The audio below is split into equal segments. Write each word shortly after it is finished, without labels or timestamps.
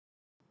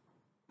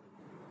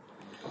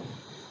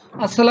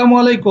আসসালামু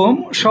আলাইকুম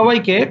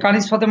সবাইকে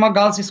কানিজ ফাতেমা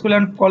গার্লস স্কুল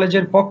অ্যান্ড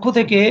কলেজের পক্ষ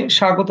থেকে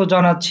স্বাগত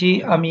জানাচ্ছি।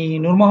 আমি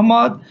নূর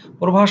মোহাম্মদ,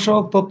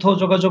 প্রভাষক তথ্য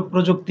যোগাযোগ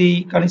প্রযুক্তি,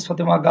 কানিজ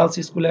Fatema girls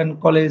school and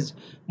college,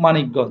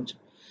 Manikganj.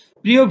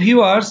 প্রিয়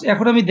ভিউয়ার্স,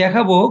 এখন আমি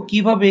দেখাবো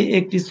কিভাবে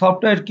একটি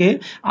সফটওয়্যারকে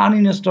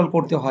আনইনস্টল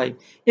করতে হয়।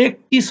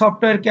 একটি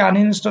সফটওয়্যারকে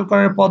আনইনস্টল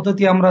করার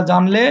পদ্ধতি আমরা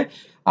জানলে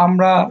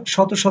আমরা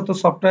শত শত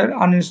সফটওয়্যার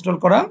আনইনস্টল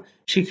করা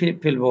শিখে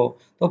ফেলবো।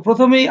 তো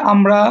প্রথমেই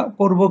আমরা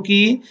করব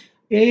কি,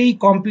 এই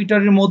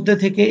কম্পিউটারের মধ্যে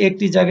থেকে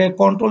একটি জায়গায়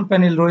কন্ট্রোল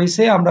প্যানেল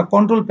রয়েছে, আমরা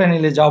কন্ট্রোল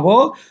প্যানেলে যাব।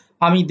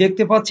 আমি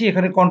দেখতে পাচ্ছি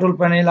এখানে কন্ট্রোল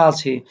প্যানেল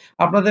আছে।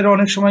 আপনাদের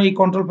অনেক সময় এই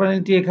কন্ট্রোল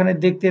প্যানেলটি এখানে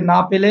দেখতে না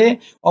পেলে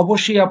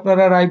অবশ্যই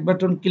আপনারা রাইট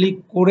বাটন ক্লিক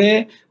করে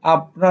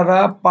আপনারা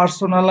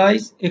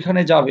পার্সোনালাইজ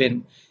এখানে যাবেন।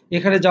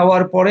 এখানে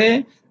যাওয়ার পরে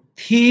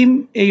থিম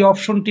এই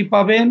অপশনটি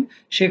পাবেন,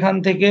 সেখান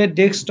থেকে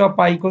ডেস্কটপ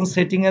আইকন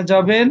সেটিংয়ে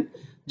যাবেন।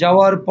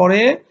 যাওয়ার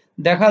পরে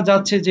দেখা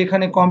যাচ্ছে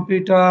যেখানে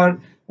কম্পিউটার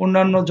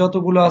অন্যান্য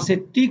যতগুলো আছে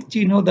টিক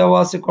চিহ্ন দেওয়া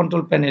আছে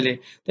কন্ট্রোল প্যানেলে।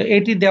 তো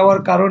এটি দেওয়ার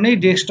কারণেই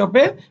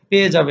ডেস্কটপে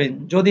পেয়ে যাবেন।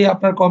 যদি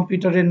আপনার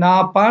কম্পিউটারে না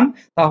পান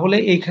তাহলে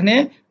এইখানে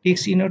টিক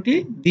চিহ্নটি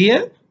দিয়ে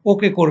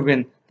ওকে করবেন,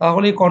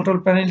 তাহলে কন্ট্রোল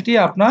প্যানেলটি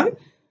আপনার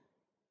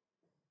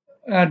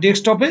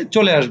ডেস্কটপে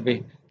চলে আসবে।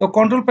 তো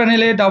কন্ট্রোল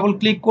প্যানেলে ডাবল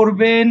ক্লিক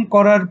করবেন,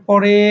 করার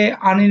পরে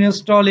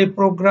আনইনস্টল এ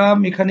প্রোগ্রাম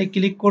এখানে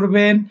ক্লিক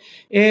করবেন।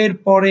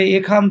 এরপরে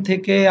এখান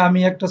থেকে আমি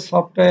একটা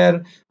সফটওয়্যার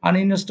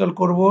আনইনস্টল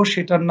করব,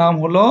 সেটার নাম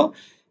হলো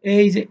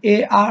এই যে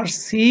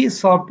ARC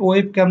সফট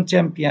ওয়েবক্যাম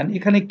চ্যাম্পিয়ন।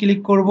 এখানে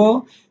ক্লিক করব,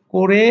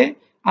 করে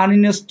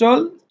আনইনস্টল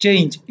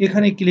চেঞ্জ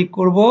এখানে ক্লিক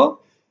করব।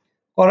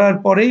 করার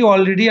পরেই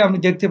অলরেডি আমি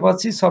দেখতে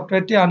পাচ্ছি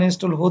সফটওয়্যারটি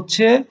আনইনস্টল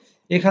হচ্ছে।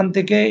 এখান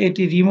থেকে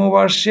এটি রিমুভ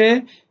আসছে,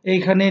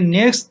 এইখানে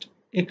নেক্সট,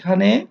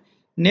 এখানে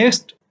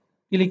নেক্সট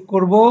ক্লিক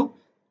করব,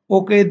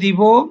 ওকে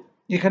দিব।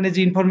 এখানে যে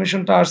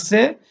ইনফরমেশনটা আসছে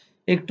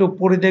একটু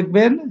পড়ে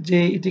দেখবেন যে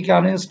এটিকে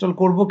আনইনস্টল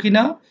করব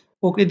কিনা।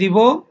 ওকে দিব।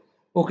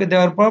 ওকে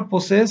দেওয়ার পর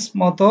প্রসেস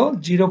মতো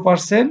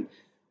 0%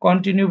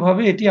 কন্টিনিউ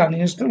ভাবে এটি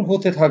আনইনস্টল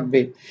হতে থাকবে।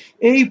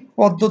 এই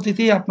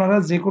পদ্ধতিতেই আপনারা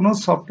যে কোনো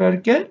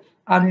সফটওয়্যারকে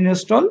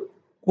আনইনস্টল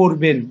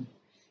করবেন।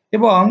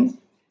 এবং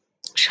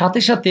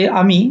সাথে সাথে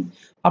আমি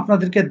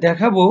আপনাদেরকে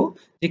দেখাবো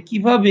যে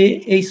কিভাবে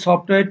এই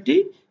সফটওয়্যারটি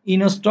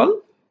ইনস্টল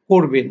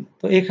করবেন।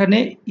 তো এখানে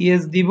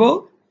ইয়েস দিব,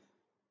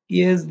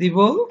 ইয়েস দিব,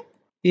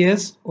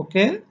 ইয়েস,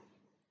 ওকে।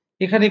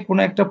 এখানে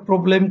কোনো একটা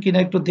প্রবলেম কিনা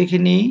একটু দেখে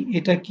নিই,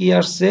 এটা কি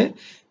আসছে।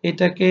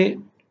 এটাকে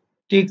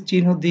টিক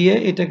চিহ্ন দিয়ে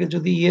এটাকে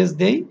যদি ইয়েস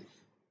দেই,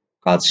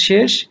 কাজ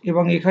শেষ,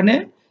 এবং এখানে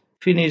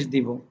ফিনিশ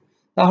দিব।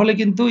 তাহলে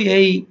কিন্তু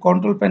এই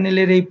কন্ট্রোল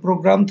প্যানেলের এই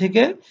প্রোগ্রাম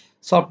থেকে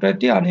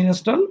সফটওয়্যারটি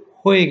আনইনস্টল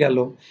হয়ে গেল।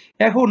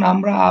 এখন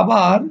আমরা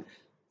আবার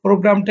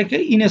প্রোগ্রামটাকে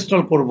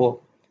ইনস্টল করব।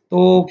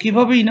 তো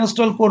কিভাবে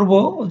ইনস্টল করব,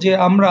 যে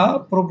আমরা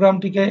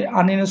প্রোগ্রামটিকে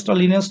আনইনস্টল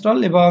ইনস্টল,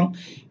 এবং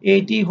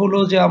এটি হলো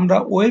যে আমরা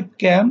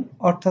ওয়েবক্যাম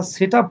অর্থাৎ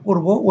সেটআপ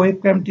করব,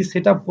 ওয়েবক্যামটি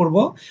সেটআপ করব।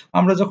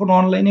 আমরা যখন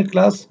অনলাইনে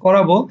ক্লাস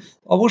করাবো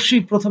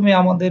অবশ্যই প্রথমে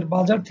আমাদের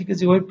বাজার থেকে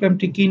যে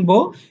ওয়েবক্যামটি কিনবো,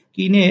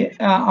 কিনে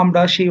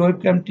আমরা সেই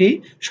ওয়েবক্যামটি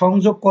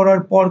সংযোগ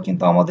করার পর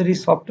কিন্তু আমাদের এই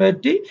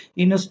সফটওয়্যারটি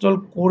ইনস্টল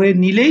করে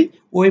নিলেই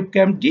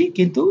ওয়েবক্যামটি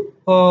কিন্তু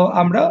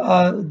আমরা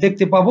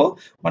দেখতে পাবো,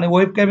 মানে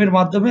ওয়েবক্যামের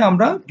মাধ্যমে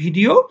আমরা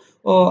ভিডিও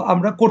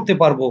আমরা করতে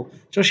পারবো।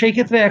 তো সেই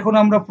ক্ষেত্রে এখন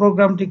আমরা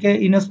প্রোগ্রামটিকে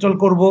ইনস্টল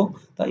করব।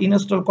 তা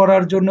ইনস্টল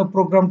করার জন্য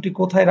প্রোগ্রামটি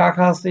কোথায়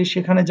রাখা আছে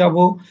সেখানে যাব।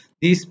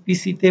 দিস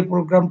পিসিতে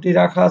প্রোগ্রামটি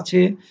রাখা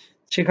আছে,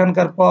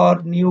 সেখানকার পর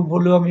নিউ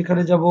ভলিউম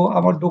এখানে যাব,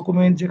 আমার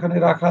ডকুমেন্ট যেখানে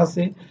রাখা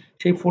আছে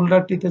সেই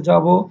ফোল্ডারটিতে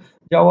যাব।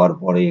 যাওয়ার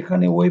পরে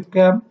এখানে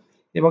ওয়েবক্যাম,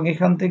 এবং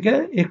এখান থেকে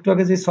একটু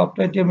আগে যে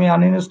সফটওয়্যারটি আমি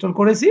আনইনস্টল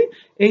করেছি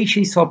এই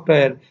সেই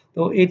সফটওয়্যার।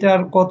 তো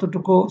এটার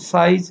কতটুকু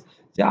সাইজ,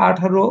 যে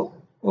 18,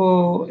 ও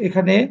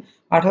এখানে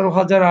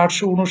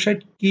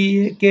 18,859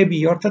 কেবি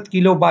অর্থাৎ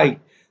কিলোবাইট।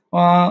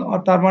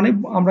 তার মানে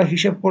আমরা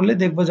হিসেব করলে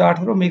দেখবো যে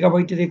 18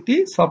 মেগাবাইটের একটি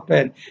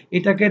সফটওয়্যার।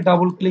 এটাকে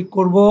ডাবল ক্লিক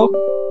করব,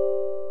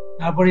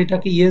 তারপর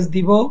এটাকে ইয়েস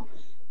দিব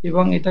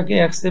এবং এটাকে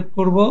অ্যাকসেপ্ট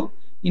করব।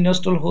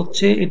 ইনস্টল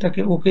হচ্ছে,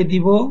 এটাকে ওকে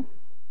দিব,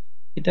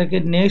 এটাকে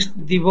নেক্সট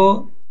দিব,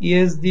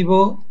 ইয়েস দিব,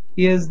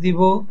 ইয়েস দিব,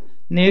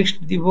 নেক্সট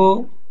দিব।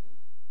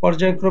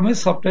 পর্যায়ক্রমে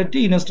সফটওয়্যারটি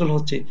ইনস্টল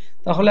হচ্ছে।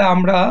 তাহলে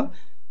আমরা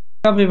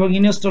এবং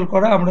ইনস্টল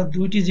করা আমরা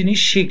দুইটি জিনিস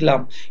শিখলাম।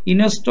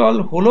 ইনস্টল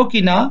হলো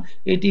কিনা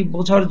এটি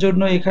বোঝার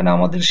জন্য এখানে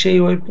আমাদের সেই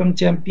ওয়েবক্যাম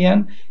চ্যাম্পিয়ন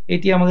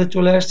এটি আমাদের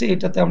চলে আসছে,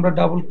 এটাতে আমরা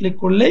ডাবল ক্লিক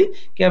করলেই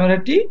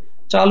ক্যামেরাটি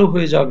চালু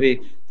হয়ে যাবে।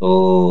 তো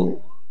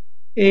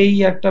এই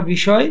একটা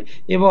বিষয়,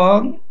 এবং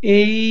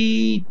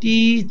এইটি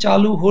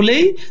চালু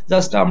হলেই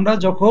জাস্ট আমরা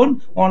যখন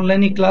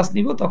অনলাইনে ক্লাস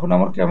নিব তখন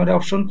আমার ক্যামেরা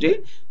অপশনটি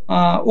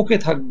ওকে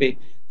থাকবে।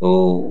 তো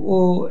ও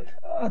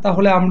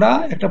তাহলে আমরা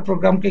একটা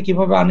প্রোগ্রামকে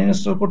কিভাবে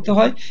আনইনস্টল করতে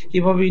হয়,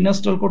 কিভাবে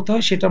ইনস্টল করতে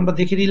হয় সেটা আমরা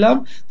দেখে নিলাম।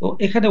 তো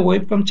এখানে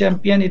ওয়েবক্যাম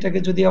চ্যাম্পিয়ন এটাকে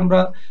যদি আমরা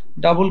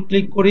ডাবল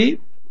ক্লিক করি,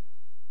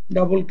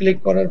 ডাবল ক্লিক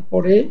করার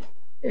পরে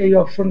এই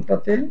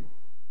অপশনটাতে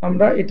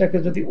আমরা এটাকে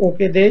যদি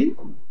ওকে দেই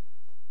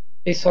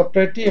এই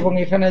সফটওয়্যারটি, এবং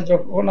এখানে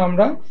যখন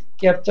আমরা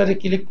ক্যাপচারে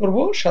ক্লিক করব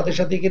সাথে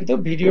সাথে কিন্তু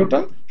ভিডিওটা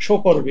শো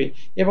করবে,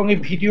 এবং এই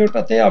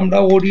ভিডিওটাতে আমরা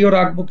অডিও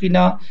রাখবো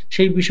কিনা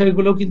সেই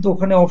বিষয়গুলো কিন্তু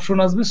ওখানে অপশন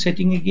আসবে,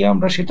 সেটিংয়ে গিয়ে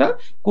আমরা সেটা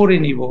করে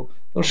নিব।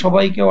 তো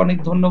সবাইকে অনেক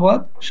ধন্যবাদ,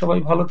 সবাই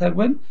ভালো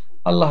থাকবেন,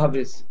 আল্লাহ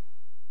হাফেজ।